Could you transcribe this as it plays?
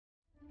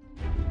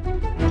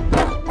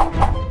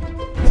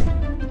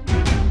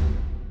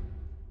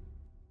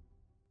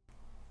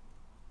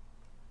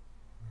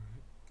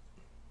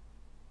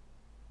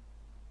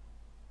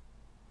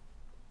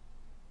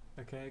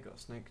Okay, got a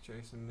snake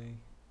chasing me.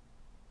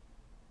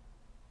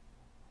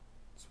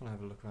 Just want to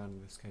have a look around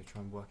in this cave,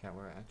 try and work out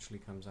where it actually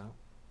comes out.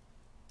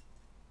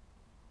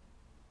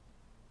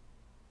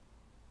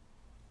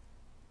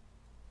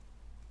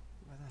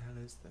 Where the hell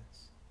is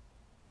this?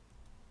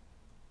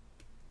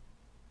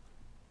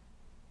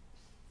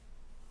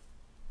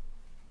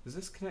 Is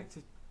this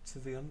connected to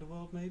the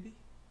Underworld, maybe?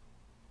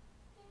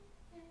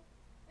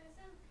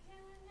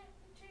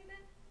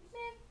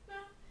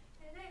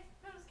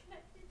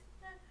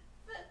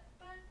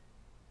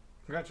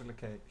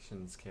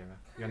 Congratulations, Kira.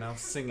 You're now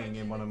singing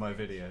in one of my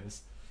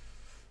videos.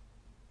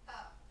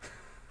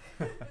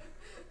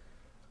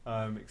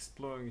 I'm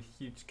exploring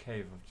a huge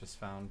cave I've just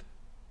found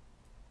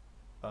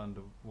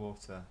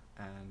underwater,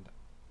 and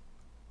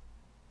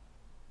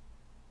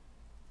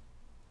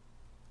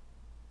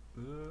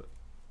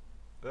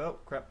oh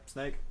crap,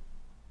 snake.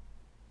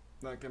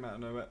 That came out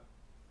of nowhere.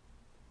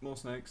 More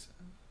snakes.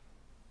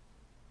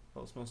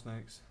 Lots more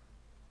snakes.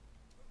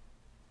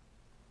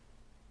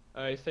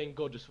 I think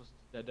God just was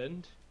a dead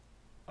end.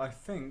 I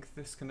think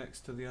this connects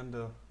to the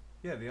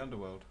the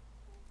Underworld.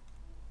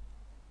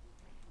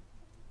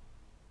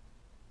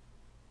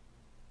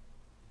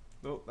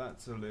 Oh,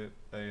 that's a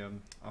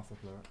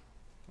arthroplurid.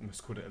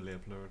 Almost called it a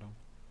leopluridon.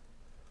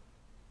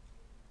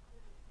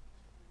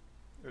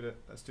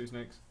 That's two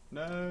snakes.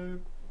 No,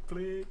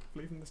 flee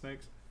from the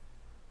snakes.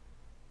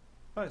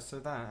 Right, so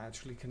that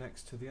actually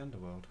connects to the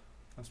Underworld.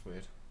 That's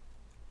weird.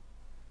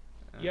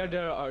 Yeah,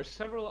 there are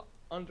several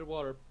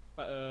underwater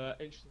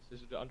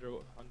instances of the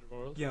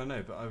Underworld. Yeah, I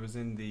know, but I was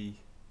in the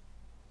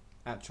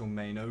actual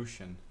main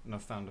ocean, and I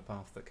found a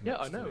path that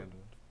connects to the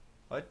Underworld.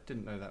 I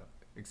didn't know that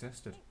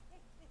existed.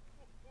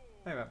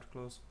 Hey, Raptor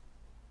Claws.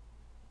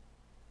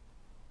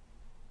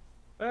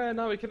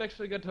 Now we can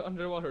actually get to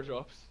underwater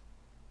drops.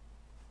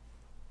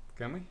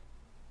 Can we?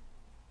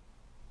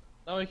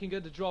 Now we can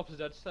get the drops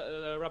that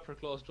Raptor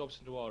Claws drops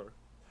in the water.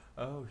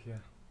 Oh, yeah.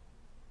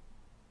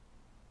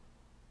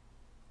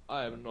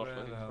 I am not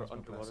looking for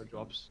underwater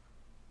drops.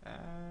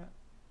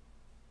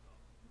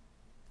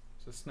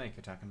 It's a snake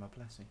attacking my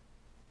Plessy.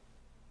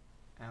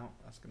 Ow,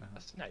 that's gonna hurt.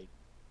 A snake?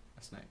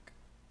 A snake.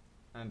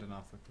 And an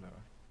arthroplurid.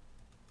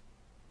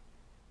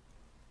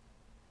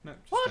 No,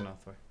 just what? an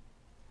arthro.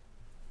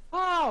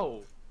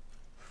 How?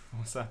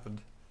 What's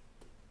happened?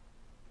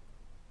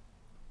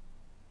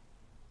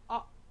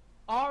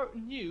 Our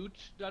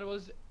newt that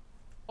was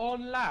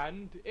on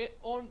land,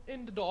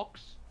 in the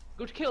docks,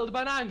 got killed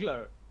by an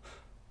angler.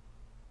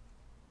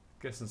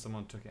 Guessing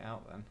someone took it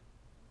out then.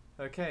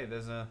 Okay,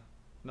 there's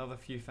another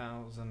few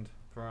thousand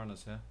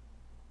piranhas here.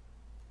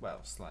 Well,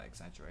 slight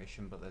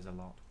exaggeration, but there's a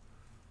lot.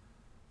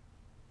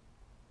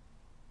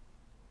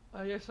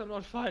 I guess I'm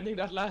not finding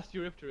that last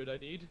Eurypterid I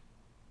need.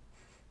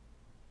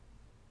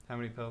 How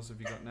many pearls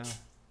have you got now?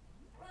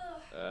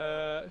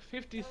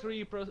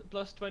 53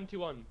 plus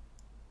 21.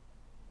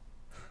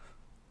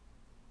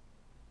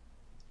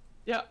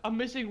 Yeah, I'm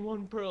missing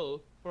one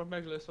pearl for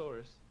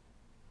Megalosaurus.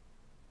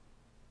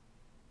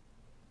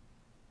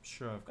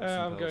 Sure, I've got some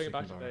I'm pearls going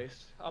back to borrow.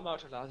 base. I'm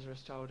out of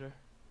Lazarus chowder.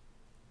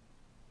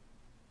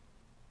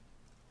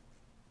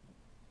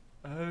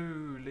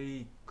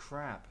 Holy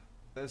crap!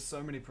 There's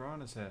so many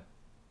piranhas here.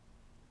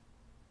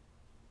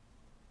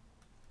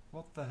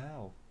 What the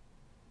hell?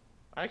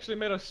 I actually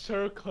made a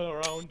circle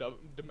around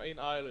the main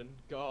island.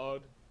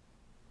 God.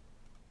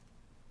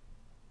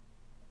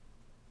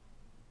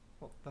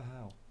 What the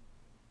hell?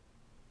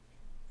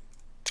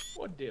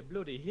 What the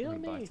bloody hell,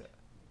 I'm gonna mate? bite it.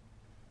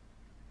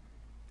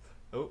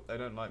 Oh, they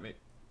don't like me.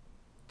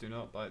 Do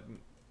not bite them.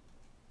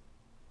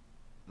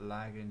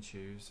 Lag in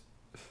shoes.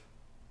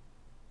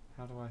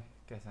 How do I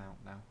get out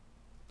now?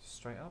 Just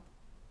straight up?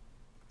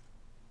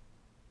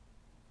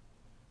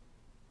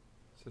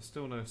 So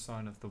still no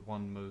sign of the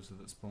one Moser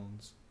that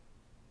spawns.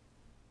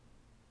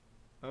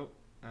 Oh,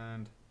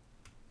 and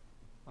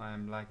I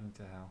am lagging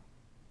to hell.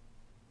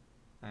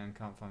 And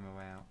can't find my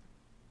way out.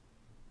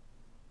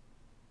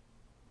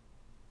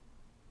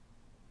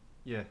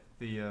 Yeah,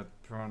 the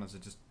piranhas are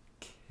just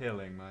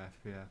killing my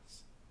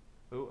FPS.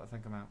 Oh, I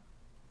think I'm out.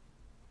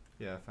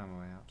 Yeah, I found my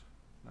way out.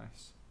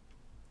 Nice.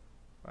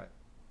 Right,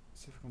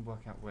 see if I can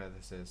work out where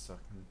this is so I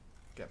can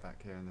get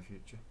back here in the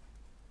future.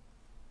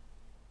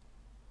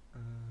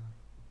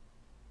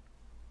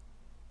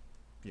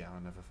 Yeah,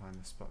 I'll never find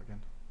this spot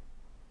again.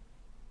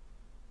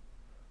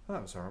 Oh,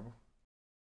 that was horrible.